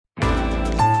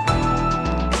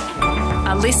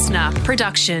A listener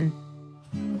production.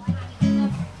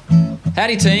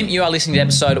 Howdy team, you are listening to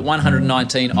episode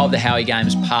 119 of the Howie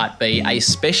Games Part B, a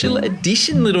special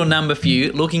edition little number for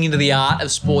you looking into the art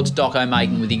of sports doco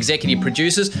making with the executive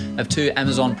producers of two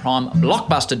Amazon Prime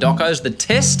blockbuster docos, The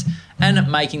Test and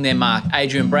Making Their Mark,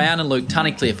 Adrian Brown and Luke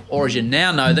Tunnicliffe, or as you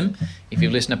now know them, if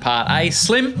you've listened to Part A,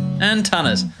 Slim and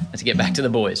Tunners. Let's get back to the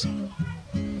boys.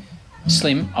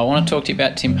 Slim, I want to talk to you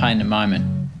about Tim Payne in a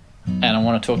moment, and I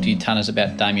want to talk to you, Tunners,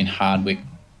 about Damien Hardwick.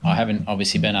 I haven't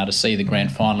obviously been able to see the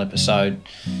grand final episode,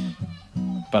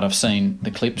 but I've seen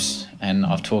the clips and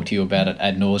I've talked to you about it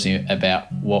ad nauseum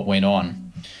about what went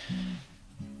on.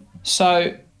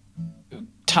 So,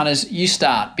 Tunners, you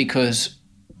start, because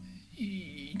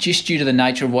just due to the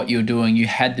nature of what you were doing, you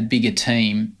had the bigger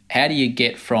team. How do you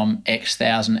get from X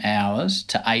thousand hours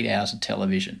to 8 hours of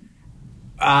television?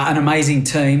 An amazing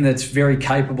team that's very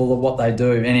capable of what they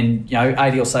do. And,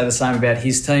 Adi will say the same about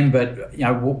his team, but,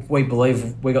 we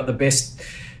believe we got the best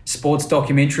sports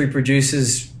documentary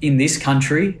producers in this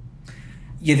country.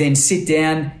 You then sit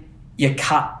down, you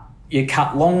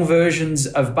cut long versions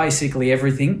of basically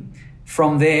everything.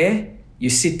 From there, you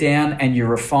sit down and you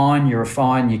refine,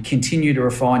 you continue to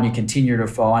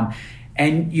refine,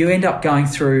 and you end up going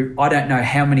through, I don't know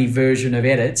how many version of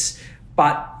edits,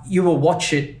 but you will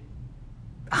watch it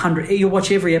you'll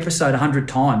watch every episode 100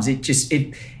 times. It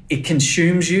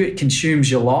consumes you. It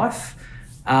consumes your life.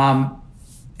 And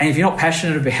if you're not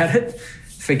passionate about it,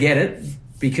 forget it,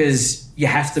 because you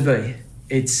have to be.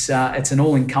 It's an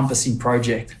all-encompassing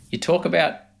project. You talk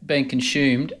about being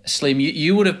consumed. Slim,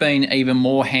 you would have been even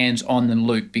more hands-on than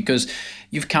Luke, because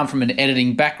you've come from an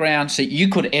editing background, so you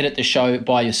could edit the show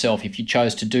by yourself if you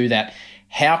chose to do that.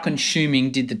 How consuming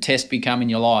did The Test become in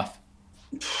your life?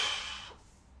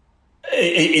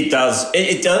 It does.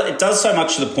 It does so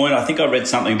much to the point. I think I read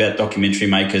something about documentary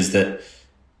makers that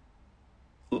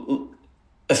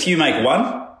a few make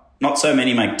one, not so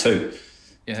many make two.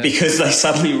 Yeah. Because they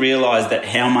suddenly realise that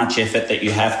how much effort that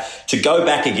you have to go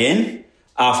back again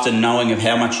after knowing of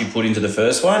how much you put into the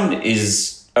first one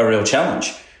is a real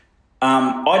challenge.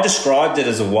 I described it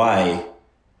as a way,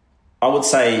 I would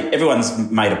say everyone's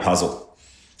made a puzzle.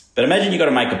 But imagine you've got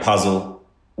to make a puzzle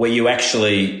where you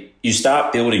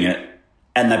start building it,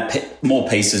 and more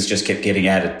pieces just kept getting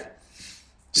added.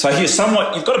 So you've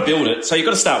got to build it, so you've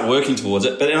got to start working towards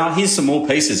it, but here's some more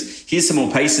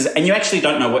pieces, and you actually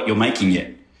don't know what you're making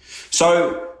yet.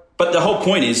 So, but the whole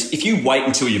point is, if you wait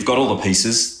until you've got all the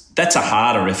pieces, that's a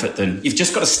harder effort than you've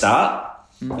just got to start.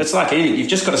 It's like anything, you've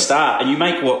just got to start, and you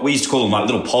make what we used to call them like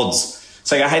little pods.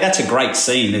 So you go, hey, that's a great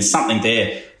scene, there's something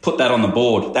there, put that on the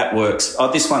board, that works. Oh,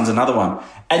 this one's another one.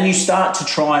 And you start to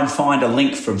try and find a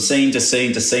link from scene to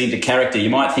scene to scene to character. You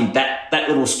might think that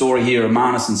little story here of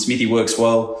Marnus and Smithy works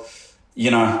well,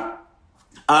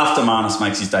 after Marnus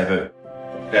makes his debut.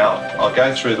 Now, I'll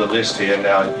go through the list here.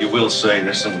 Now, you will see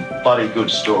there's some bloody good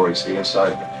stories here,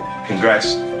 so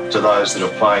congrats to those that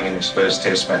are playing in this first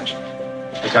Test match.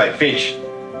 Okay, Finch,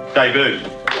 debut.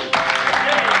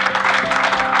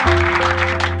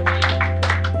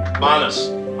 Marnus.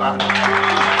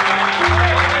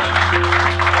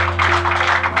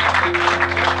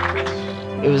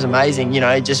 It was amazing,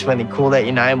 just when they called out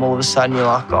your name, all of a sudden you're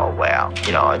like, oh, wow,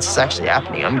 it's actually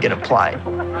happening. I'm going to play,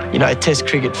 Test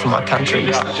cricket for my country.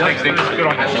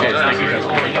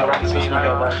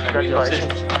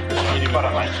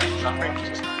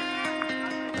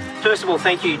 First of all,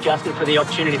 thank you, Justin, for the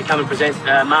opportunity to come and present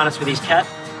Marnus with his cap.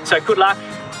 So good luck.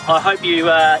 I hope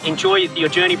you enjoy your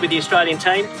journey with the Australian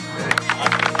team.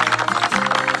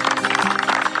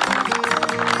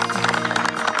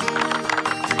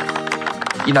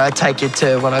 Take it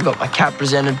to when I got my cap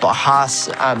presented by Haas.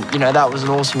 That was an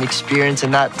awesome experience,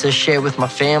 and that to share with my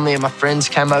family and my friends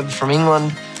came over from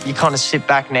England. You kind of sit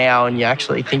back now and you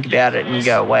actually think about it and you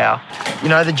go, wow.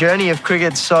 The journey of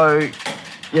cricket's so,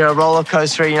 roller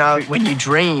coaster. When you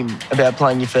dream about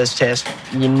playing your first Test,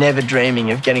 you're never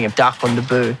dreaming of getting a duck on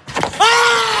debut. Is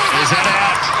that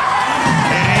out?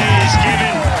 It is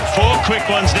given. 4 quick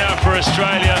ones now for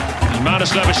Australia. And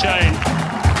Marnus Labuschagne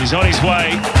is on his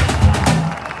way.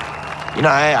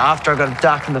 After I got a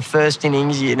duck in the first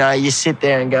innings, you sit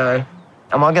there and go,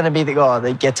 am I going to be the guy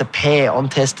that gets a pair on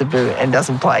Test debut and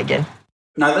doesn't play again?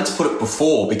 No, let's put it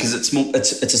before, because it's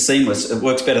a seamless. It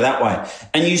works better that way.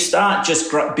 And you start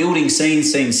just building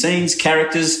scenes,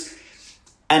 characters.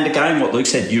 And again, what Luke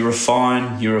said, you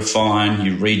refine, you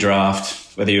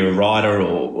redraft, whether you're a writer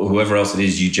or whoever else it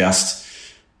is, you just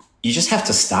have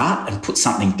to start and put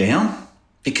something down.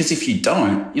 Because if you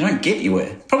don't get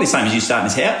anywhere. Probably the same as you starting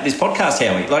this podcast,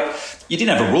 Howie. Like, you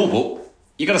didn't have a rule book.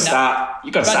 You got to start.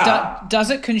 You got to start.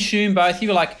 Does it consume both?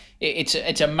 You like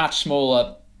it's a much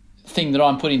smaller thing that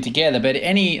I'm putting together, but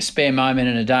any spare moment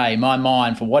in a day, my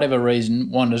mind, for whatever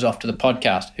reason, wanders off to the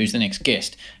podcast. Who's the next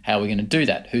guest? How are we going to do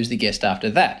that? Who's the guest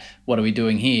after that? What are we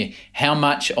doing here? How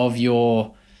much of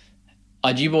your...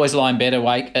 do you boys lie in bed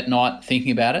awake at night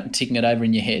thinking about it and ticking it over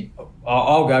in your head?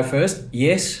 I'll go first.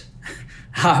 Yes.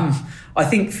 I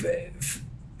think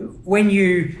when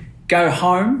you go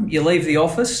home, you leave the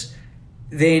office,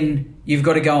 then you've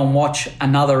got to go and watch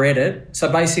another edit. So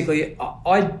basically,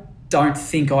 I don't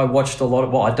think I watched a lot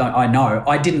of... Well, I know.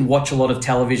 I didn't watch a lot of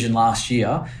television last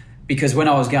year because when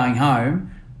I was going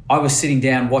home, I was sitting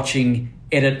down watching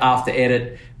edit after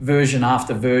edit, version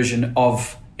after version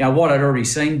of what I'd already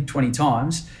seen 20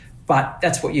 times. But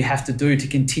that's what you have to do to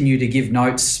continue to give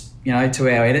notes, to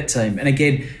our edit team. And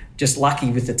again, just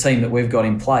lucky with the team that we've got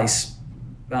in place,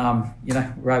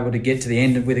 we're able to get to the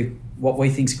end with what we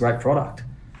think is a great product.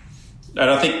 And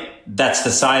I think that's the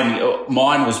same.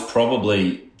 Mine was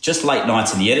probably just late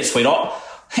nights in the edit suite.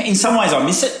 In some ways, I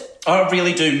miss it. I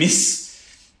really do miss.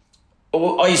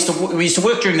 We used to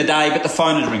work during the day, but the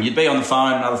phone would ring. You'd be on the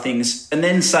phone and other things. And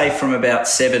then, say from about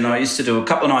 7, I used to do a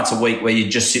couple of nights a week where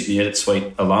you'd just sit in the edit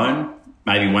suite alone.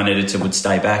 Maybe one editor would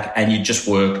stay back, and you'd just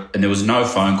work, and there was no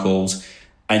phone calls,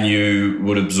 and you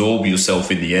would absorb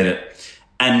yourself in the edit.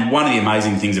 And one of the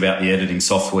amazing things about the editing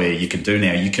software you can do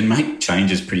now, you can make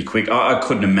changes pretty quick. I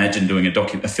couldn't imagine doing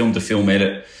a film-to-film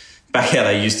edit back how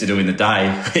they used to do in the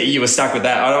day. You were stuck with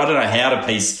that. I don't know how to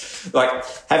piece, like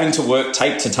having to work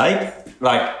tape to tape.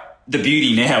 Like the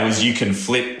beauty now is you can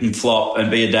flip and flop and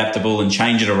be adaptable and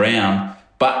change it around.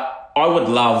 But I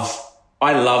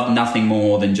love nothing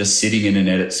more than just sitting in an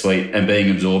edit suite and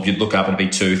being absorbed. You'd look up and it'd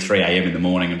be 2, 3 a.m. in the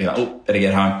morning and be like, oh, better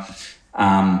get home.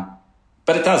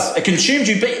 But it consumes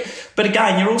you. But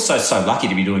again, you're also so lucky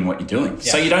to be doing what you're doing.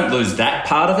 Yeah. So you don't lose that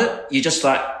part of it. You're just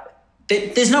like,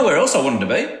 there's nowhere else I wanted to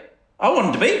be. I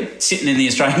wanted to be sitting in the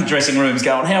Australian dressing rooms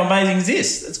going, how amazing is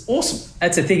this? It's awesome.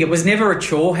 That's the thing. It was never a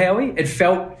chore, Howie. It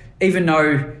felt, even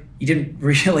though you didn't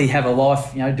really have a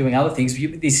life, doing other things,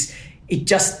 it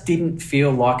just didn't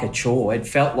feel like a chore. It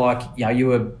felt like,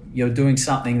 you're doing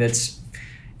something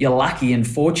you're lucky and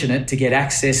fortunate to get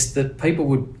access that people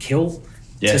would kill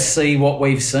to see what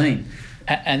we've seen.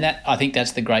 And I think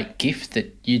that's the great gift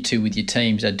that you two with your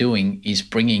teams are doing, is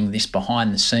bringing this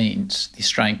behind the scenes, the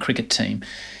Australian cricket team.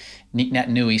 Nick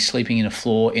Naitanui sleeping in a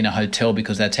floor in a hotel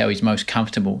because that's how he's most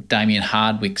comfortable. Damien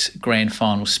Hardwick's grand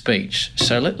final speech.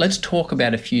 So let's talk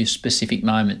about a few specific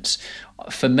moments.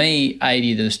 For me,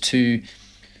 80, there's two...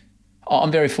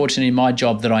 I'm very fortunate in my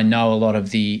job that I know a lot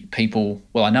of the people,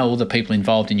 I know all the people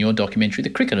involved in your documentary, the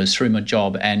cricketers, through my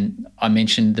job. And I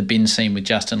mentioned the bin scene with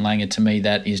Justin Langer. To me,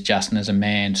 that is Justin as a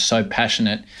man, so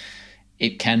passionate,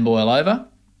 it can boil over,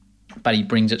 but he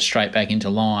brings it straight back into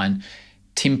line.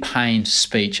 Tim Paine's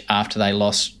speech after they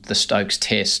lost the Stokes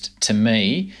Test, to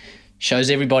me, shows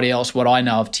everybody else what I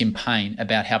know of Tim Paine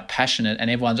about how passionate, and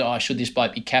everyone's, should this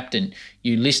bloke be captain?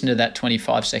 You listen to that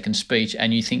 25-second speech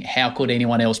and you think, how could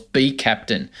anyone else be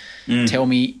captain? Tell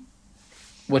me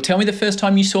the first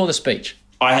time you saw the speech.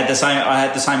 I had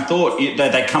the same thought.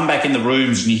 They come back in the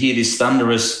rooms and you hear this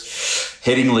thunderous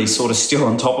Headingley sort of still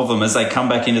on top of them as they come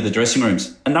back into the dressing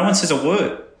rooms, and no one says a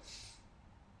word.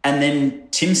 And then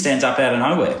Tim stands up out of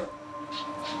nowhere.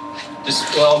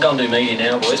 I'll go and do media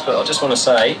now, boys, but I just want to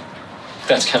say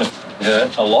that's going to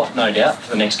hurt a lot, no doubt,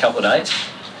 for the next couple of days.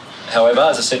 However,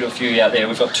 as I said to a few out there,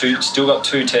 we've still got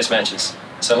 2 test matches.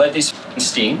 So let this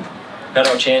sting. We've had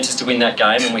our chances to win that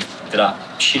game and we f***ed it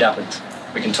up. Shit happens.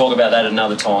 We can talk about that at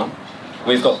another time.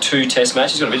 We've got 2 test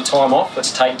matches, got a bit of time off.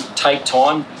 Let's take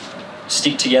time,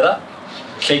 stick together,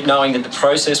 keep knowing that the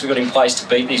process we've got in place to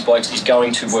beat these blokes is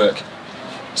going to work.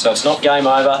 So it's not game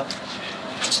over.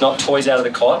 It's not toys out of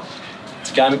the cot.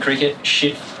 It's a game of cricket.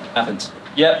 Shit happens.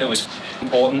 Yeah, it was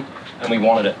important and we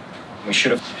wanted it. We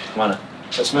should have won it.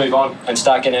 Let's move on and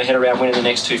start getting our head around winning the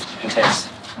next 2 tests.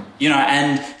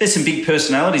 And there's some big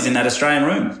personalities in that Australian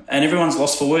room and everyone's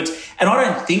lost for words. And I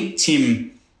don't think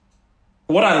Tim,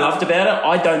 what I loved about it,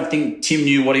 I don't think Tim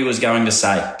knew what he was going to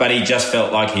say, but he just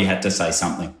felt like he had to say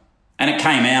something. And it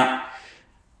came out.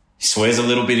 He swears a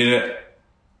little bit in it.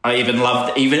 I even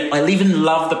love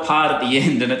the part at the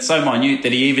end, and it's so minute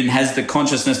that he even has the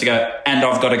consciousness to go, and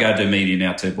I've got to go do media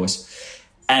now too, boys.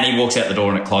 And he walks out the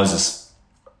door and it closes.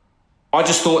 I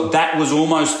just thought that was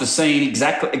almost the scene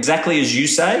exactly as you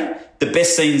say. The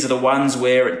best scenes are the ones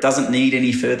where it doesn't need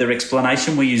any further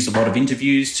explanation. We use a lot of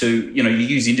interviews you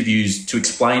use interviews to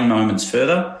explain moments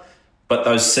further. But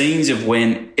those scenes of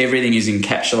when everything is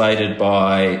encapsulated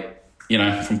by,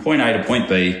 from point A to point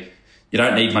B, you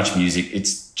don't need much music.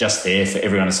 It's just there for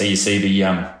everyone to see. You see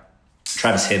the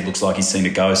Travis Head looks like he's seen a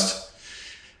ghost.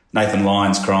 Nathan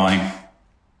Lyons crying.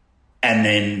 And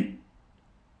then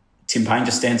Tim Payne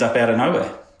just stands up out of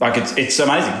nowhere. Like, it's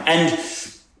amazing. And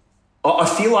I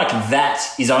feel like that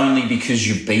is only because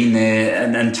you've been there,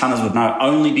 and tonners would know,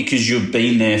 only because you've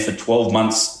been there for 12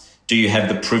 months do you have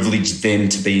the privilege then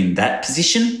to be in that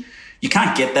position. You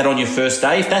can't get that on your first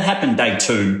day. If that happened day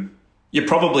 2, you're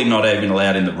probably not even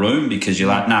allowed in the room because you're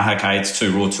like, no, okay, it's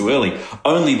too raw, too early.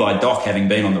 Only by Doc having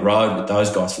been on the road with those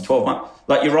guys for 12 months.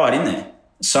 Like, you're right in there.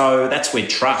 So that's where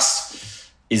trust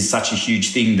is such a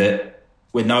huge thing, that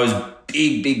when those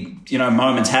big,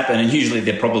 moments happen, and usually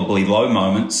they're probably low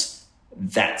moments,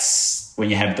 that's when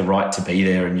you have the right to be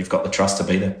there and you've got the trust to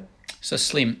be there. So,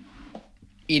 Slim,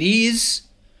 it is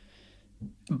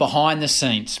behind the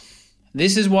scenes.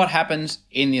 This is what happens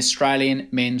in the Australian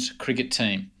men's cricket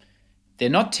team. They're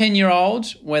not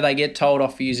 10-year-olds where they get told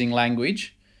off for using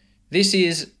language. This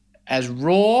is as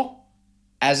raw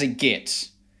as it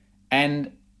gets.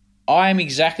 And I am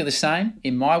exactly the same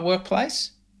in my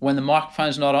workplace. When the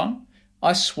microphone's not on,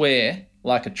 I swear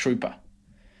like a trooper.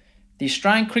 The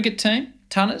Australian cricket team,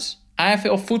 tonners,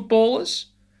 AFL footballers,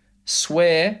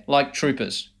 swear like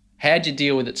troopers. How'd you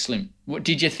deal with it, Slim?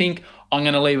 Did you think, I'm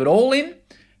going to leave it all in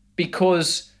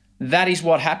because that is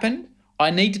what happened?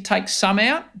 I need to take some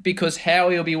out because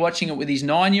Howie will be watching it with his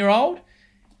 9-year-old.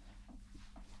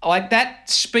 Like, that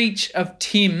speech of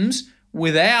Tim's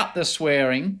without the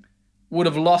swearing would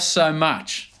have lost so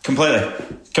much. Completely.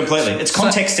 It's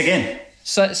context again.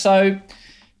 So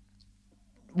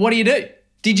what do you do?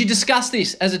 Did you discuss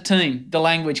this as a team, the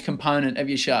language component of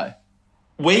your show?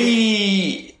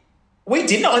 We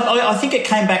didn't. I think it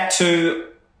came back to,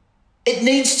 it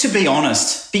needs to be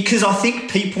honest, because I think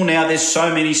people now, there's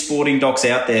so many sporting docs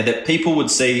out there that people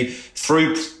would see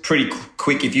through pretty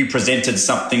quick if you presented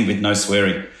something with no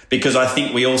swearing, because I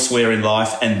think we all swear in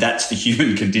life and that's the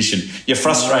human condition. You're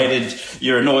frustrated,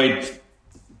 you're annoyed,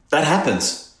 that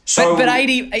happens. So, but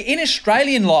 80, in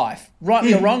Australian life,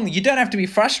 rightly or wrongly, you don't have to be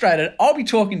frustrated. I'll be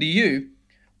talking to you.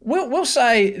 We'll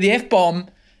say the F-bomb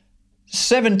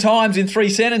 7 times in 3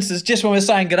 sentences just when we're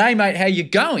saying, g'day, mate, how you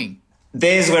going?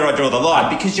 There's where I draw the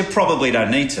line, because you probably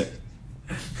don't need to.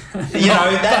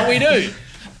 But we do.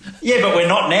 Yeah, but we're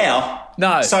not now.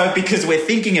 No. So because we're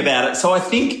thinking about it. So I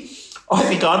think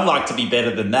I'd like to be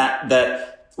better than that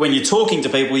when you're talking to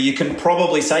people, you can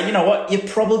probably say, you know what, you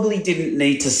probably didn't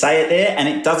need to say it there, and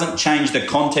it doesn't change the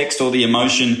context or the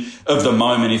emotion of the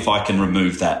moment if I can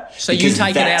remove that. So you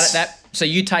take it out at that. So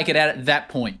you take it out at that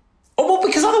point. Oh, well,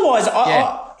 because otherwise,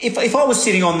 if I was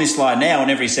sitting on this line now and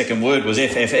every second word was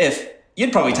FFF,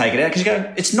 you'd probably take it out because you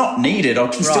go, it's not needed. I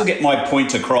can still get my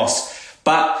point across.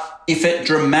 But if it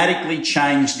dramatically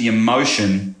changed the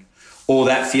emotion or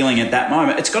that feeling at that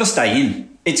moment, it's got to stay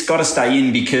in. It's got to stay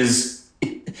in because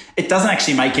it doesn't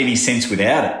actually make any sense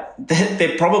without it.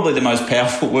 They're probably the most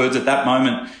powerful words at that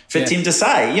moment for Tim to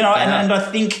say, and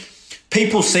I think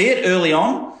people see it early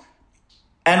on.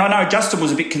 And I know Justin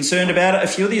was a bit concerned about it. A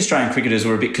few of the Australian cricketers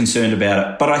were a bit concerned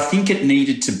about it. But I think it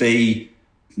needed to be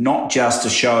not just a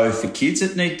show for kids,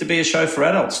 it needed to be a show for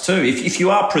adults too. If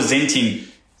you are presenting,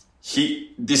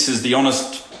 this is the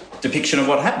honest depiction of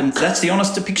what happens, that's the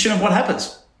honest depiction of what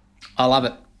happens. I love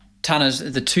it. Tonners,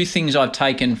 the 2 things I've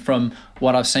taken from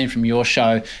what I've seen from your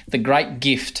show, the great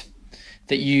gift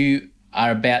that you are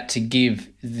about to give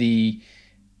the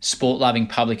sport-loving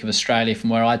public of Australia from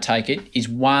where I take it is,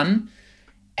 1,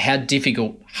 how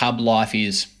difficult hub life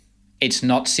is. It's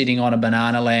not sitting on a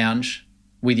banana lounge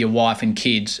with your wife and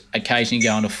kids, occasionally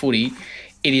going to footy.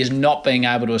 It is not being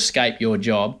able to escape your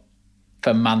job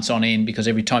for months on end because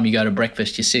every time you go to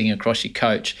breakfast, you're sitting across your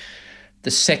coach.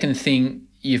 The second thing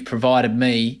you've provided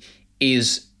me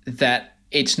is that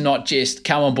it's not just,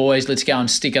 come on, boys, let's go and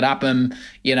stick it up them,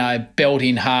 belt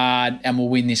in hard and we'll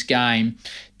win this game.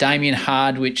 Damien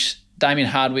Hardwick's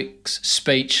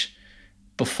speech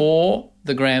before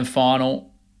the grand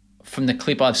final, from the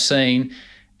clip I've seen,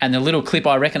 and the little clip,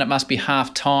 I reckon it must be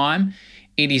half time,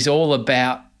 it is all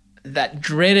about that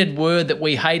dreaded word that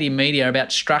we hate in media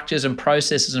about structures and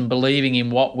processes and believing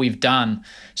in what we've done.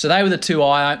 So they were the 2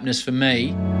 eye-openers for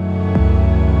me.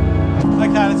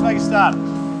 Okay, let's make a start.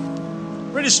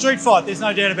 We're in a street fight, there's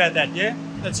no doubt about that, yeah?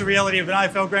 That's the reality of an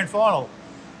AFL grand final.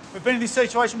 We've been in this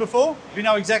situation before, we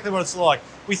know exactly what it's like.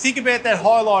 We think about that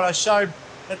highlight I showed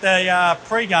at the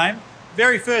pre-game,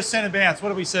 very first centre bounce, what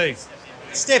do we see?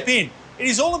 Step in. It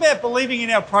is all about believing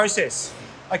in our process.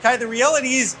 Okay, the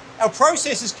reality is our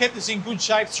process has kept us in good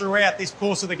shape throughout this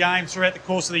course of the game, throughout the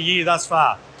course of the year thus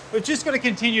far. We've just got to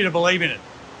continue to believe in it,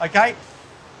 okay?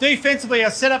 Defensively,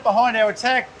 our setup behind our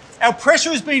attack, Our pressure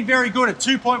has been very good at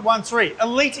 2.13,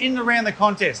 elite in and around the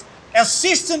contest. Our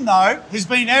system, though, has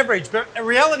been average, but in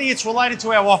reality, it's related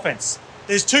to our offence.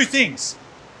 There's two things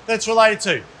that it's related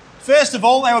to. First of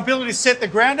all, our ability to set the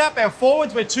ground up. Our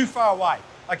forwards, we're too far away.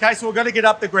 Okay, so we've got to get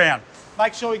up the ground.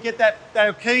 Make sure we get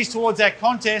our keys towards that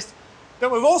contest.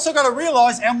 But we've also got to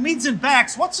realise our mids and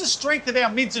backs. What's the strength of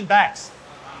our mids and backs?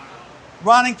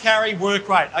 Run and carry, work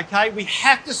rate. Okay, we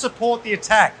have to support the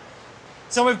attack.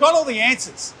 So we've got all the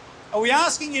answers. Are we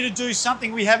asking you to do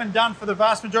something we haven't done for the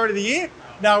vast majority of the year?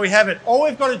 No, we haven't. All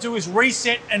we've got to do is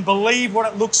reset and believe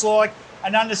what it looks like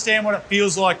and understand what it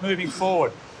feels like moving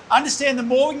forward. Understand the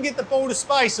more we can get the ball to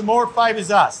space, the more it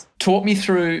favours us. Talk me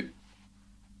through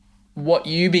what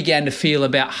you began to feel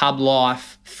about hub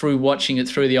life through watching it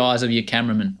through the eyes of your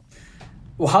cameraman.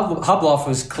 Well, hub life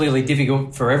was clearly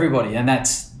difficult for everybody, and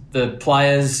that's the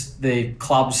players, the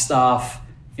club staff,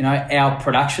 our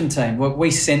production team.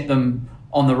 We sent them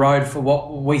on the road for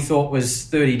what we thought was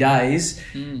 30 days.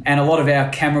 And a lot of our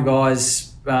camera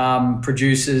guys,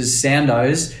 producers,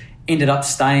 soundos, ended up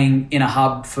staying in a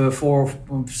hub for four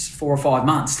or 5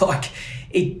 months.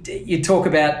 You talk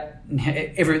about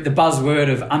the buzzword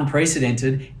of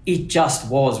unprecedented, it just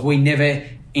was. We never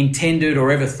intended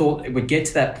or ever thought it would get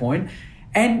to that point.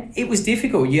 And it was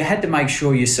difficult. You had to make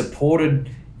sure you supported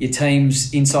your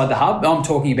teams inside the hub. I'm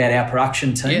talking about our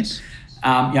production team. Yes.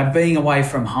 Being away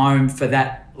from home for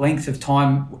that length of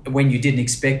time when you didn't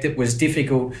expect it was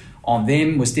difficult on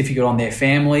them, was difficult on their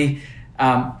family,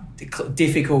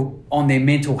 difficult on their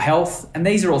mental health. And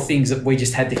these are all things that we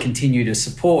just had to continue to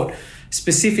support.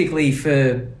 Specifically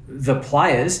for the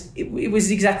players, it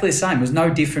was exactly the same. It was no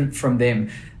different from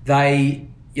them. They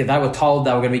were told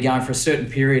they were going to be going for a certain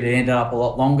period. It ended up a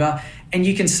lot longer. And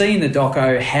you can see in the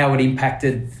doco how it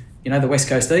impacted, the West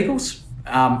Coast Eagles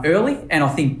early. And I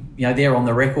think, they're on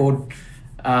the record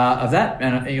of that.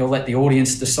 And you'll let the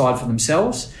audience decide for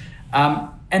themselves.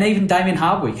 And even Damien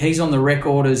Hardwick, he's on the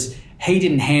record as he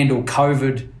didn't handle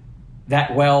COVID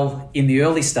that well in the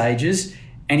early stages.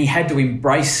 And he had to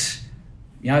embrace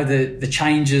the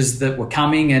changes that were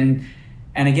coming. And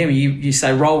again, you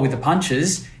say roll with the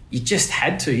punches, you just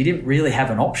had to. You didn't really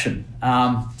have an option.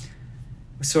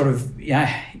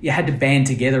 You had to band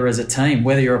together as a team,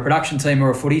 whether you're a production team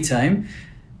or a footy team,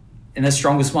 and the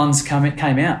strongest ones came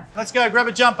out. Let's go, grab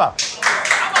a jumper.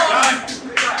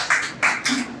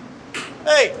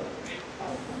 Hey,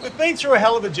 we've been through a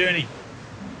hell of a journey.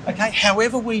 Okay,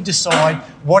 however we decide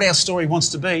what our story wants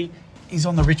to be is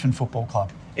on the Richmond Football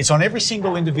Club. It's on every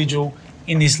single individual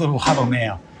in this little huddle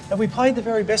now. Have we played the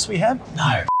very best we have?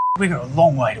 No. We've got a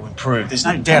long way to improve. There's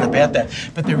no doubt about that.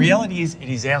 But the reality is, it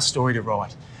is our story to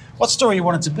write. What story you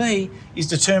want it to be is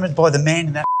determined by the man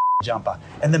in that jumper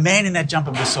and the man in that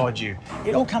jumper beside you.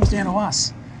 It all comes down to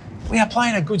us. We are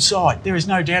playing a good side. There is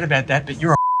no doubt about that, but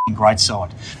you're a great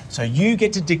side. So you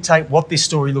get to dictate what this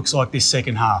story looks like this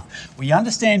second half. We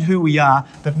understand who we are,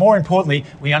 but more importantly,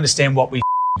 we understand what we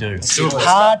do.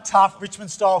 Hard, tough,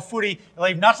 Richmond-style footy. You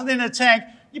leave nothing in the tank.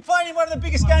 You're playing in one of the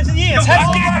biggest games of the year.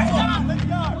 Let's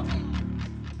go.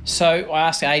 So I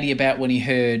asked Adi about when he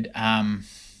heard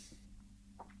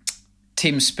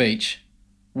Tim's speech.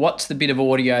 What's the bit of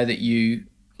audio that you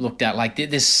looked at? Like,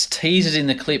 there's teasers in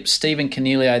the clip, Stephen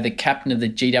Coniglio, the captain of the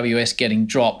GWS, getting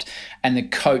dropped and the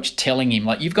coach telling him,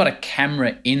 you've got a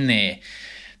camera in there.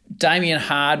 Damien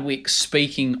Hardwick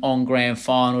speaking on grand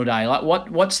final day.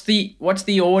 What's the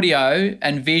audio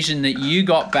and vision that you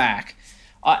got back?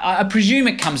 I presume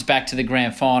it comes back to the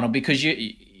grand final because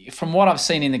from what I've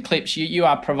seen in the clips, you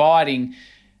are providing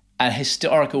a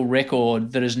historical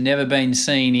record that has never been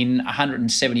seen in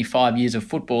 175 years of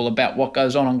football about what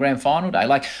goes on grand final day.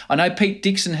 I know Pete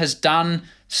Dixon has done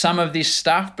some of this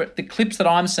stuff, but the clips that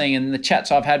I'm seeing and the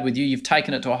chats I've had with you, you've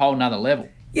taken it to a whole nother level.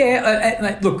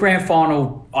 Yeah, look, grand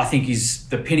final, I think, is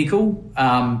the pinnacle.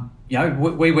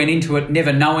 We went into it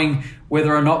never knowing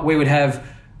whether or not we would have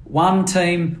one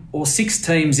team or 6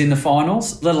 teams in the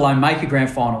finals, let alone make a grand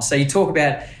final. So you talk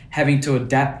about having to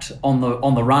adapt on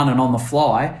the run and on the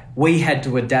fly. We had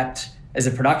to adapt as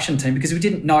a production team because we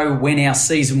didn't know when our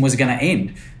season was going to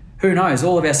end. Who knows?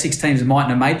 All of our 6 teams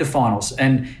mightn't have made the finals.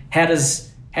 And how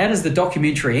does the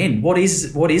documentary end? What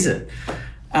is it?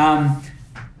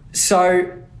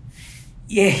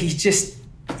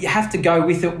 You have to go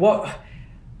with it.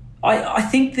 I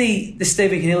think the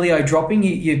Stephen Coniglio dropping,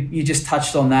 you just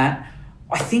touched on that.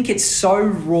 I think it's so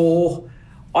raw.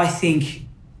 I think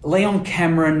Leon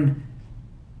Cameron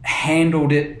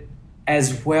handled it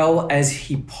as well as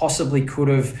he possibly could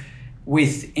have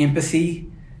with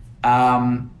empathy.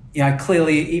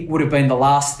 Clearly it would have been the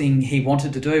last thing he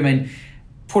wanted to do. I mean,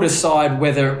 put aside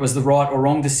whether it was the right or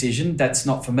wrong decision, that's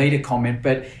not for me to comment,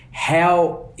 but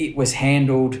how it was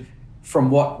handled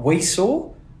from what we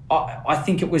saw, I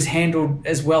think it was handled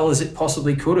as well as it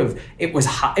possibly could have. It was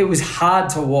hard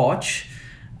to watch.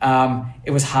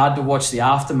 It was hard to watch the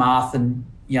aftermath, and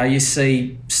you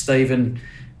see Stephen,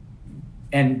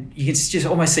 and you can just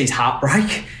almost see his heart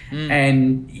break,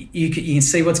 and you can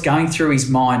see what's going through his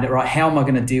mind. Right, how am I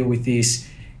going to deal with this?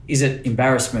 Is it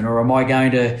embarrassment, or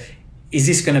is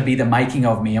this going to be the making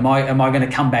of me? Am I going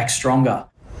to come back stronger?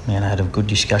 Man, I had a good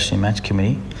discussion in match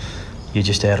committee. You're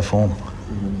just out of form.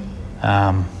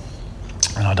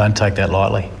 And I don't take that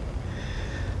lightly.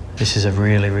 This is a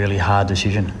really, really hard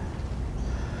decision.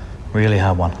 Really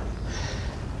hard one.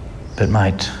 But,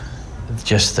 mate,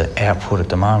 just the output at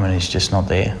the moment is just not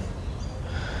there.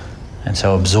 And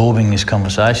so absorbing this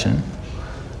conversation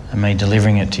and me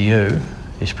delivering it to you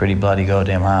is pretty bloody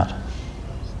goddamn hard.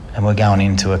 And we're going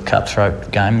into a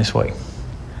cutthroat game this week.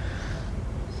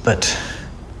 But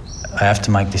I have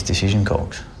to make this decision,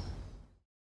 Cogs.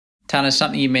 Tana,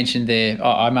 something you mentioned there,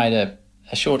 I made a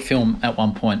short film at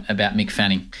one point about Mick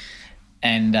Fanning,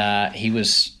 and he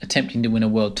was attempting to win a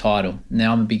world title.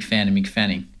 Now, I'm a big fan of Mick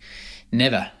Fanning.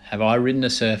 Never have I ridden a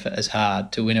surfer as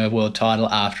hard to win a world title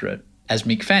after it as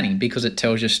Mick Fanning, because it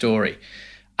tells your story.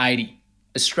 80.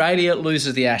 Australia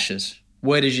loses the Ashes.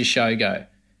 Where does your show go?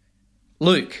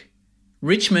 Luke,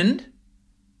 Richmond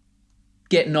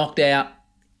get knocked out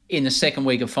in the second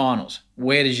week of finals.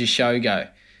 Where does your show go?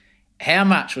 How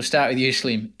much, we'll start with you,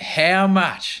 Slim, how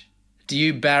much do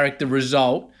you barrack the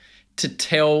result to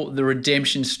tell the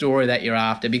redemption story that you're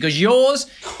after? Because yours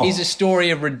is a story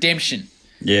of redemption.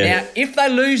 Yeah. Now, if they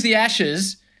lose the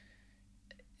Ashes,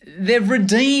 they've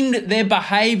redeemed their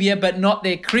behaviour but not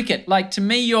their cricket. Like, to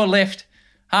me, you're left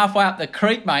halfway up the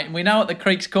creek, mate, and we know what the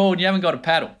creek's called and you haven't got a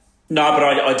paddle. No, but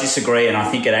I disagree, and I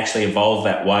think it actually evolved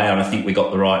that way, and I think we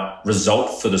got the right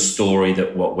result for the story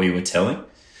that what we were telling.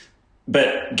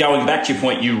 But going back to your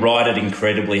point, you ride it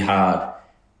incredibly hard.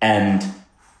 And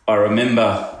I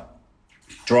remember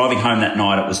driving home that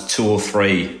night, it was 2 or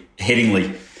 3,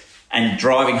 Headingley. And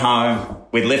driving home,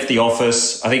 we'd left the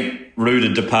office. I think Root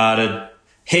had departed.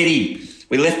 Heady,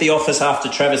 we left the office after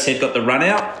Travis Head got the run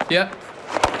out. Yep.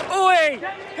 Oi!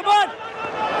 Come on!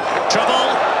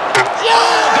 Trouble.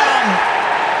 Oh, gone!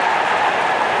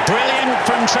 Brilliant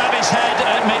from Travis Head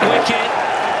at mid-wicket.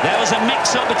 There was a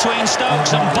mix-up between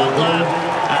Stokes and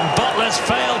Butler's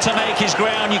failed to make his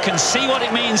ground. You can see what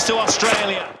it means to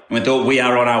Australia. We thought, we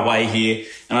are on our way here.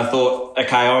 And I thought,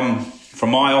 okay, I'm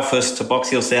from my office to Box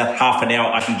Hill South, half an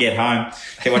hour, I can get home.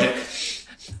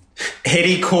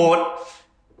 Heady caught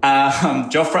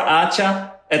Jofra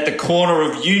Archer at the corner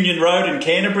of Union Road in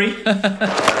Canterbury.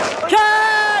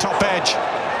 Top edge.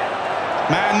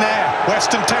 Man there.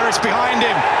 Western Terrace behind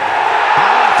him.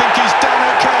 I think he's done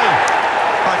okay.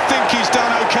 I think he's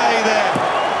done okay there.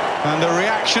 And the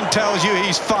reaction tells you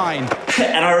he's fine.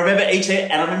 And I remember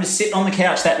sitting on the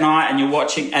couch that night and you're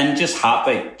watching, and just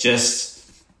heartbeat,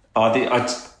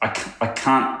 I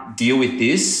can't deal with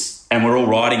this, and we're all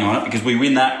riding on it because we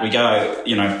win that, we go,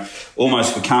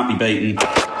 almost we can't be beaten.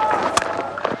 Cut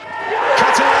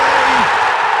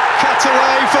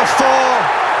away for 4.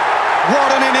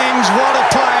 What an innings, what a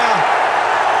player.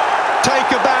 Take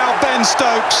a bow, Ben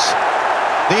Stokes.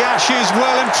 The Ashes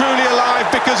well and truly alive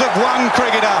because of one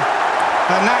cricketer,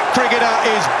 and that cricketer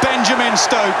is Benjamin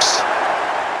Stokes.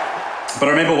 But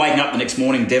I remember waking up the next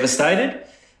morning devastated,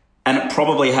 and it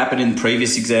probably happened in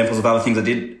previous examples of other things I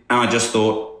did, and I just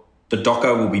thought the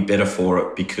doco will be better for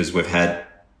it because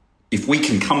if we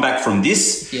can come back from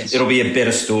this, yes, it'll be a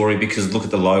better story because look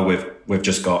at the low we've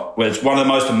just got. Well, it's one of the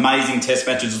most amazing test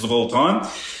matches of all time,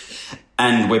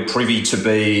 and we're privy to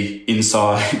be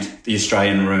inside the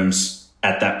Australian rooms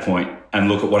at that point, and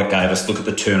look at what it gave us. Look at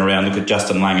the turnaround. Look at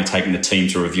Justin Langer taking the team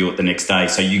to review it the next day.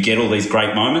 So you get all these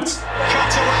great moments. Cut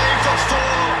away for 4.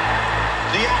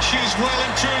 The Ashes well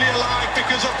and truly alive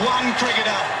because of one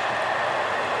cricketer.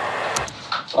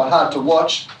 Hard to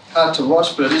watch,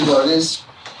 but it is what it is.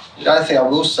 The only thing I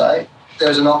will say,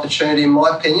 there's an opportunity, in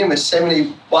my opinion, with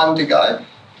 71 to go,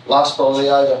 last ball of the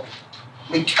over.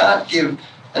 We can't give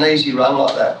an easy run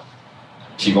like that.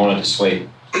 He wanted to sweep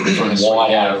from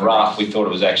wide out of rough. We thought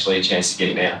it was actually a chance to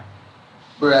get him out.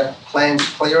 Were our plans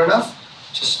clear enough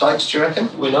to Stokes, do you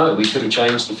reckon? We know we could have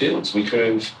changed the fields. We could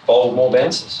have bowled more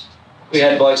bounces. We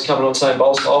had blokes coming on saying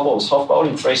bowl slow balls. Hoff bowled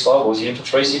him 3 slow balls, he hit for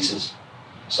 3 sixes.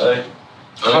 So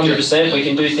 100% we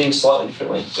can do things slightly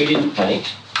differently. We didn't panic.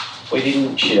 We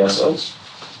didn't shit ourselves.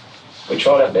 We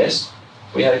tried our best.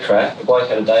 We had a crack. The bloke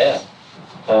had a day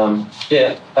out.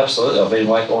 Yeah, absolutely. I've been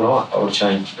awake all night. I would have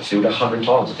changed the field 100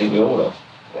 times. I think we all would have.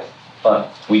 Yeah.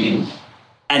 but we didn't.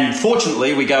 And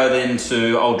fortunately, we go then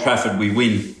to Old Trafford, we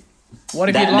win. What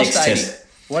if you'd lost that?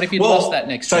 What if you'd lost that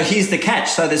next test? So here's the catch.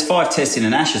 So there's 5 tests in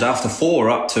an Ashes. After 4, we're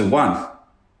up to 1.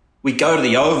 We go to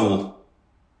the Oval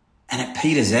and it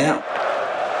peters out.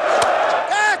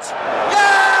 That's it.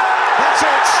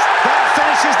 That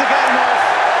finishes the game off.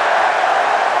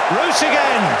 Root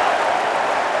again.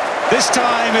 This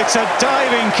time it's a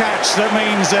diving catch that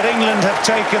means that England have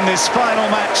taken this final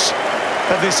match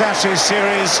of this Ashes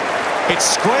series. It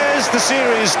squares the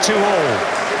series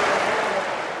 2-all.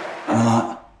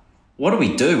 What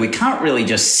do? We can't really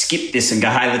just skip this and go,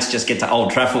 hey, let's just get to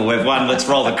Old Trafford, we've won, let's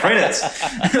roll the credits.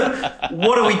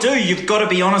 What do? You've got to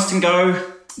be honest and go,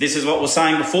 this is what we're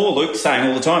saying before, Luke, saying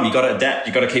all the time, you've got to adapt,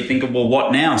 you've got to keep thinking, well,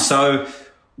 what now? So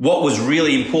what was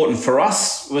really important for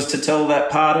us was to tell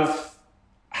that part of,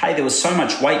 hey, there was so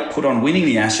much weight put on winning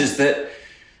the Ashes that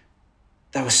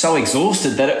they were so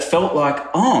exhausted that it felt like,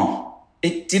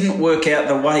 it didn't work out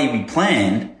the way we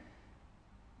planned.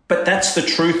 But that's the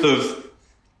truth of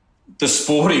the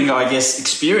sporting, I guess,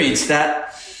 experience,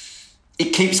 that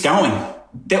it keeps going.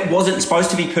 That wasn't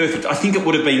supposed to be perfect. I think it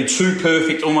would have been too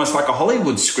perfect, almost like a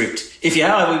Hollywood script. If we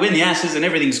win the Ashes and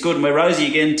everything's good and we're rosy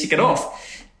again, tick it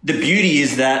off. The beauty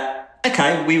is that,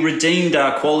 okay, we redeemed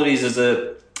our qualities as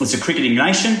a cricketing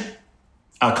nation.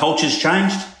 Our culture's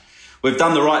changed. We've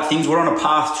done the right things. We're on a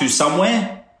path to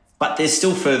somewhere. But there's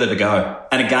still further to go.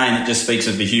 And again, it just speaks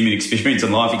of the human experience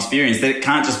and life experience, that it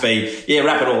can't just be,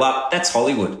 wrap it all up. That's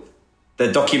Hollywood. The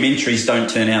documentaries don't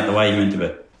turn out the way you meant to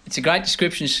be. It's a great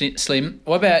description, Slim.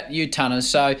 What about you, Tunners?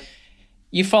 So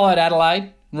you followed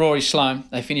Adelaide, Rory Sloane.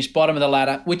 They finished bottom of the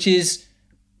ladder, which is,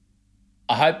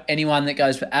 I hope anyone that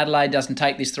goes for Adelaide doesn't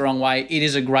take this the wrong way. It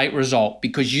is a great result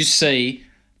because you see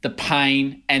the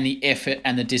pain and the effort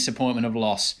and the disappointment of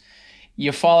loss.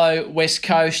 You follow West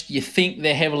Coast, you think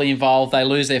they're heavily involved, they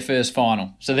lose their first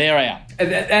final. So they're out.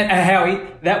 And Howie,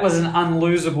 that was an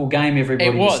unlosable game, everybody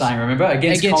was saying, remember?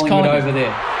 Against Collingwood over there.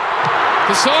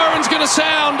 The siren's going to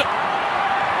sound.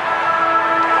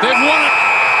 They've won it.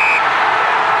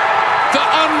 The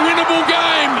unwinnable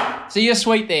game. So you're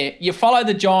sweet there. You follow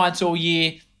the Giants all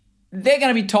year. They're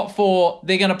going to be top 4.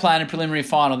 They're going to play in a preliminary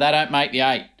final. They don't make the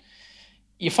 8.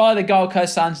 You follow the Gold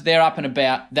Coast Suns. They're up and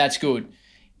about. That's good.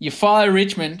 You follow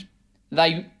Richmond,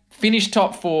 they finish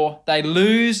top 4, they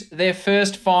lose their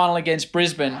first final against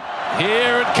Brisbane.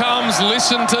 Here it comes,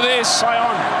 listen to this. Play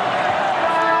on.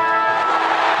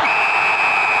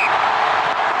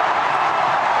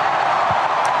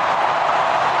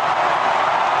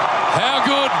 How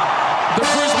good the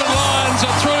Brisbane Lions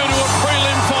are through to a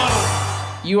prelim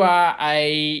final. You are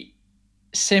a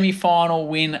semi-final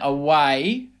win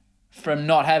away from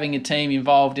not having a team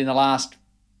involved in the last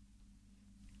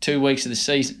 2 weeks of the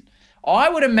season. I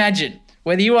would imagine,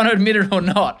 whether you want to admit it or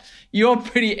not, you're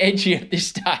pretty edgy at this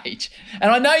stage.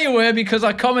 And I know you were because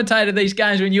I commentated these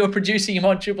games when you were producing them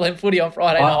on Triple M Footy on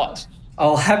Friday nights.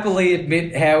 I'll happily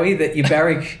admit, Howie, that you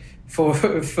barrack for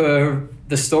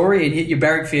the story and you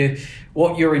barrack for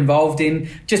what you're involved in.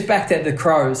 Just back to the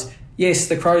Crows. Yes,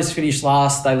 the Crows finished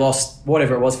last. They lost,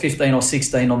 whatever it was, 15 or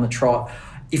 16 on the trot.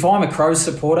 If I'm a Crows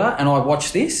supporter and I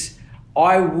watch this,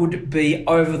 I would be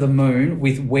over the moon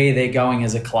with where they're going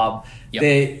as a club.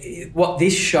 Yep. What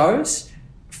this shows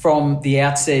from the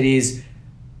outset is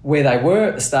where they were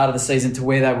at the start of the season to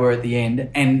where they were at the end,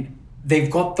 and they've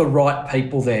got the right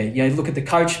people there. You look at the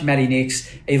coach, Matty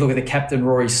Nix, you look at the captain,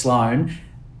 Rory Sloane.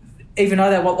 Even though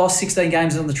they lost 16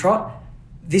 games on the trot,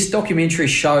 this documentary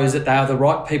shows that they are the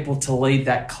right people to lead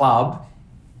that club,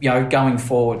 going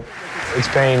forward. It's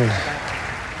been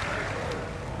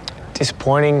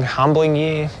disappointing, humbling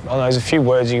year. I know there's a few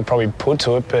words you could probably put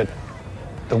to it, but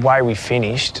the way we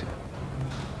finished,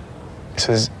 so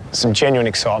there's some genuine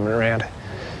excitement around.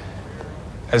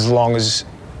 As long as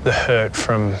the hurt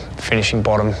from finishing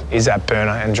bottom is that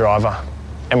burner and driver,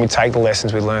 and we take the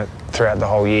lessons we learnt throughout the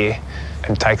whole year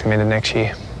and take them into next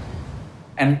year.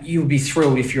 And you would be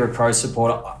thrilled if you're a Crows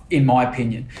supporter, in my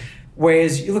opinion.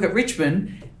 Whereas you look at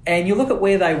Richmond and you look at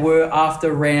where they were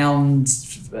after round.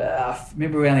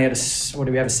 Remember we only had a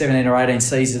 17 or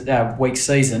 18 week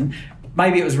season.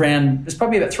 Maybe it was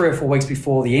probably about 3 or 4 weeks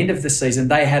before the end of the season,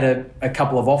 they had a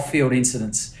couple of off-field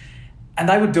incidents and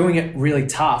they were doing it really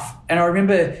tough. And I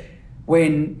remember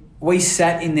when we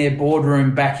sat in their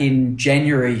boardroom back in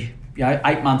January,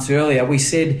 8 months earlier, we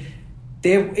said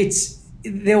there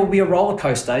will be a roller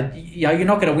coaster. You're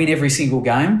not going to win every single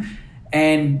game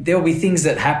and there will be things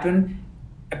that happen,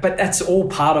 but that's all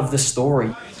part of the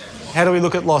story. How do we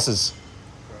look at losses?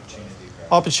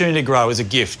 Opportunity to grow is a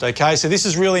gift, okay? So this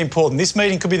is really important. This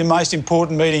meeting could be the most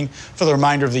important meeting for the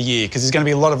remainder of the year because there's going to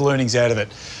be a lot of learnings out of it.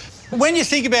 When you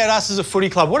think about us as a footy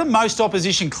club, what are most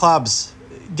opposition clubs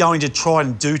going to try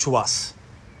and do to us?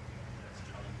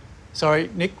 Sorry,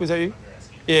 Nick, was that you?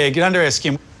 Yeah, get under our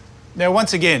skin. Now,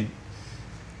 once again,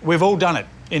 we've all done it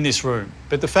in this room.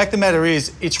 But the fact of the matter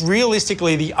is, it's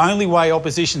realistically the only way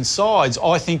opposition sides,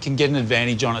 I think, can get an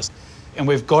advantage on us. And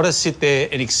we've got to sit there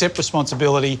and accept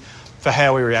responsibility for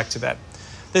how we react to that.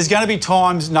 There's going to be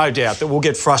times, no doubt, that we'll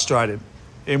get frustrated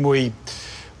and we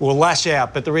will lash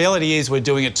out. But the reality is we're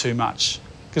doing it too much.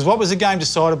 Because what was the game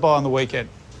decided by on the weekend?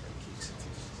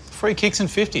 Free kicks and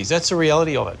 50s. That's the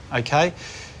reality of it, okay?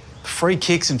 Free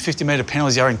kicks and 50-metre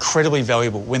penalties are incredibly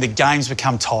valuable when the games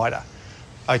become tighter,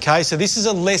 okay? So this is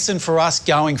a lesson for us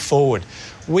going forward.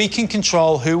 We can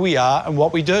control who we are and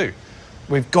what we do.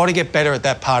 We've got to get better at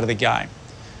that part of the game.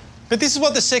 But this is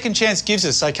what the second chance gives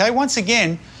us, okay? Once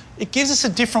again, it gives us a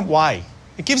different way.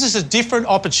 It gives us a different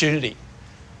opportunity.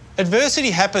 Adversity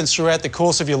happens throughout the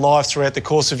course of your life, throughout the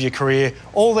course of your career,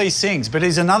 all these things, but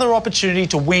it's another opportunity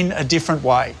to win a different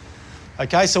way,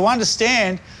 okay? So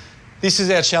understand this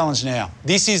is our challenge now.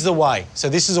 This is the way. So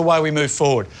this is the way we move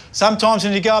forward. Sometimes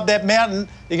when you go up that mountain,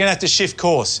 you're going to have to shift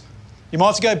course. You might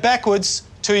have to go backwards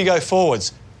till you go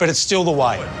forwards, but it's still the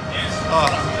way.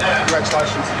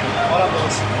 Congratulations. Well done,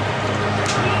 boys.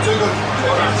 Too good.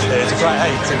 Yeah, it's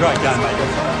a great game, mate.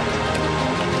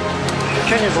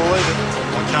 Can you believe it?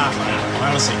 I can't, mate. I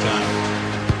honestly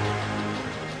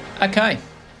can't. Okay.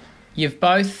 You've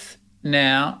both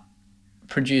now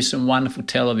produced some wonderful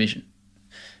television.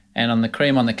 And on the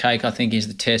cream on the cake, I think, is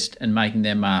the test and making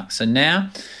their mark. So now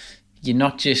you're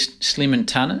not just Slim and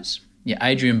Tunners. You're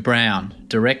Adrian Brown,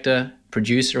 director,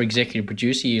 producer, executive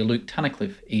producer. You're Luke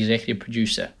Tunnicliffe, executive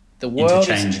producer. The world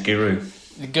Interchange guru.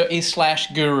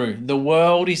 /guru. The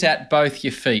world is at both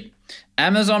your feet.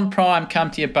 Amazon Prime come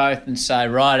to you both and say,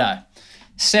 righto,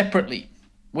 separately,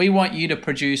 we want you to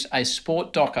produce a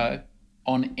sport doco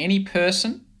on any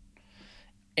person,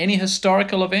 any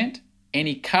historical event,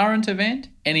 any current event,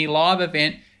 any live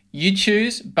event. You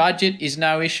choose. Budget is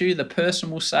no issue. The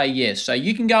person will say yes. So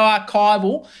you can go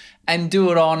archival and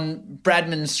do it on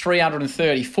Bradman's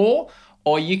 334,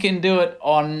 or you can do it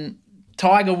on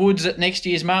Tiger Woods at next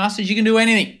year's Masters. You can do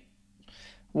anything.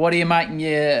 What are you making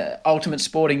your ultimate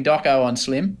sporting doco on,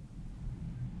 Slim?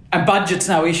 And budget's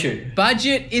no issue.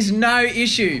 Budget is no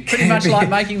issue. Pretty much like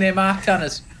making their mark,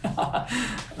 Tunners.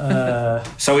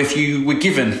 So if you were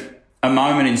given a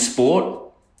moment in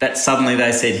sport that suddenly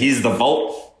they said, here's the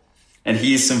vault and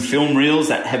here's some film reels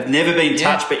that have never been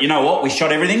touched, but you know what? We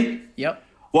shot everything. Yep.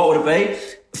 What would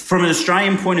it be? From an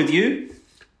Australian point of view,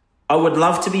 I would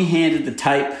love to be handed the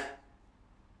tape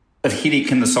of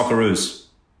Hidick and the Socceroos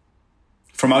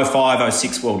from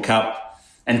 05-06 World Cup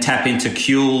and tap into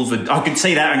Kuehl. I could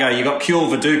see that and go, you got Kuehl,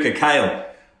 Viduka, Kale.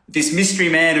 This mystery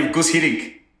man of Gus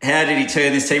Hidick. How did he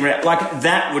turn this team around? Like,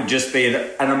 that would just be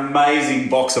an amazing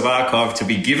box of archive to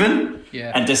be given.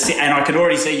 Yeah. And I can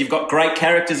already see you've got great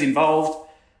characters involved.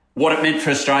 What it meant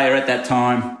for Australia at that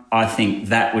time, I think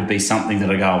that would be something that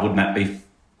I go, wouldn't that be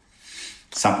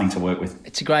something to work with?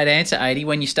 It's a great answer, 80.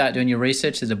 When you start doing your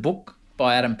research, there's a book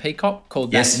by Adam Peacock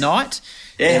called That Night.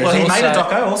 Yeah, well, he made a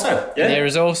doco also. Yeah. There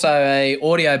is also a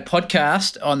audio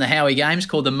podcast on the Howie Games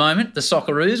called The Moment, the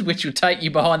Socceroos, which will take you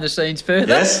behind the scenes further.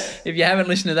 Yes. If you haven't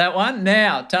listened to that one.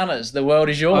 Now, Tunners, the world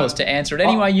is yours to answer it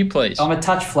any way you please. I'm a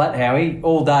touch flat, Howie.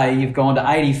 All day you've gone to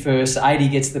 80 first. 80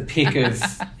 gets the pick of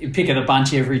the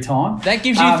bunch every time. That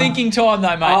gives you thinking time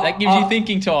though, mate. That gives you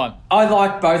thinking time. I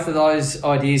like both of those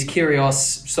ideas.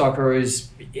 Kyrgios, Socceroos.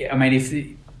 I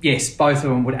mean, yes, both of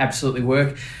them would absolutely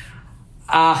work.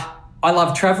 I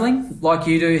love travelling like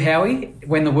you do, Howie,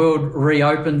 when the world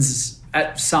reopens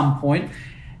at some point,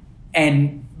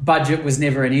 and budget was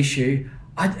never an issue.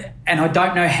 And I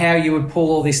don't know how you would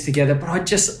pull all this together, but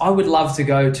I would love to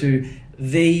go to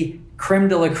the creme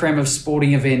de la creme of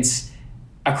sporting events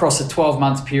across a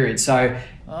 12-month period. So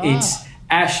it's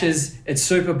Ashes, it's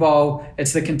Super Bowl,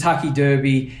 it's the Kentucky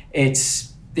Derby, it's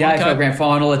the AFL Grand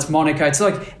Final, it's Monaco. It's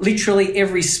like literally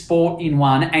every sport in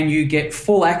one, and you get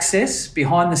full access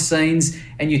behind the scenes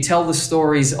and you tell the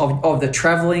stories of the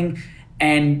travelling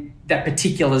and that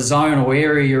particular zone or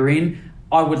area you're in.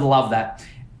 I would love that,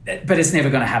 but it's never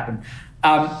going to happen.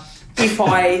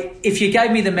 If you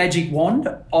gave me the magic wand,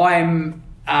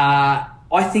 I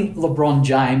think LeBron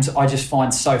James I just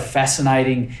find so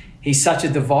fascinating. He's such a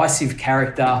divisive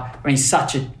character. I mean, he's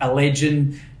such a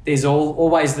legend. There's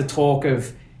always the talk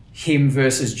of him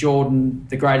versus Jordan,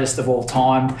 the greatest of all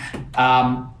time.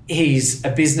 He's a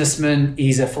businessman.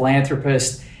 He's a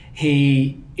philanthropist.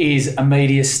 He is a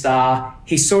media star.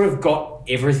 He's sort of got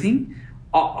everything.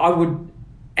 I would,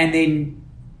 and then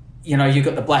you've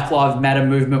got the Black Lives Matter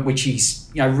movement, which he's,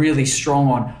 really strong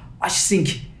on. I just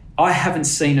think I haven't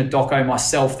seen a doco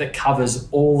myself that covers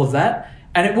all of that.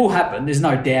 And it will happen. There's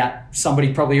no doubt.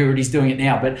 Somebody probably already is doing it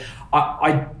now. But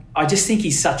I just think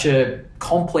he's such a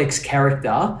complex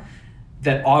character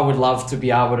that I would love to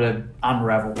be able to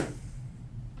unravel.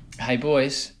 Hey,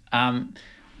 boys.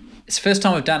 It's the first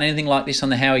time we've done anything like this on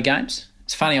the Howie Games.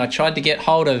 It's funny, I tried to get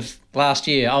hold of last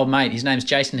year, old mate, his name's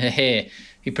Jason Herrera,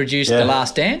 who produced The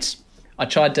Last Dance. I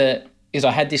tried to, because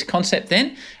I had this concept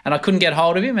then, and I couldn't get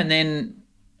hold of him, and then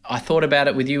I thought about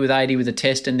it with you, with 80, with the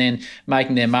test, and then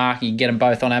Making Their Mark. You can get them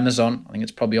both on Amazon. I think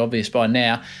it's probably obvious by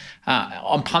now.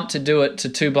 I'm pumped to do it to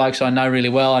two blokes I know really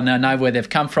well. I know where they've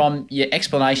come from. Your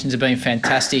explanations have been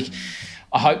fantastic.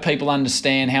 I hope people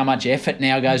understand how much effort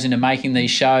now goes into making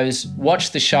these shows.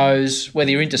 Watch the shows, whether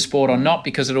you're into sport or not,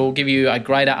 because it'll give you a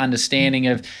greater understanding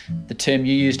of the term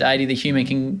you used, 80, the human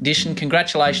condition.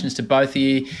 Congratulations to both of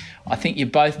you. I think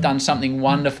you've both done something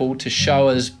wonderful to show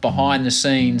us behind the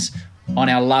scenes on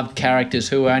our loved characters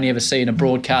who we only ever see in a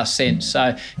broadcast sense.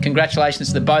 So congratulations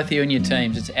to the both of you and your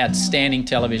teams. It's outstanding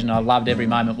television. I loved every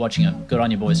moment watching it. Good on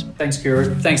you, boys. Thanks,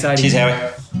 Guru. Thanks, 80. Cheers,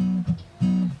 Howie.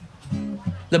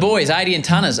 The boys, 80 and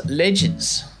Tunners,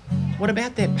 legends. What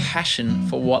about their passion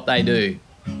for what they do?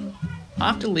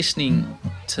 After listening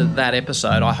to that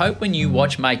episode, I hope when you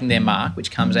watch Making Their Mark, which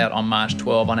comes out on March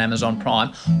 12 on Amazon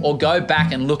Prime, or go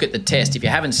back and look at the test. If you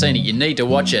haven't seen it, you need to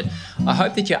watch it. I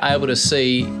hope that you're able to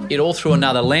see it all through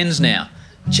another lens now.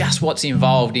 Just what's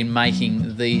involved in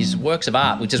making these works of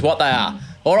art, which is what they are.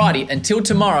 Alrighty, until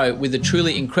tomorrow with the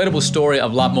truly incredible story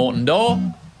of Love Morton Dawe.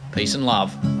 Peace and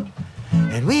love.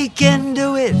 And we can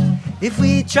do it if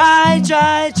we try.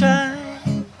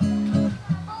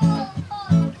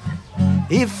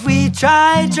 If we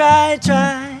try.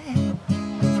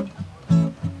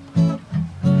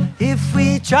 If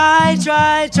we try.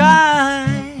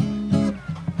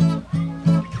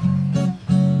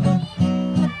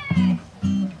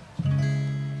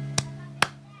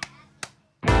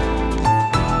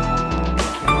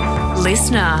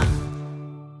 Listener.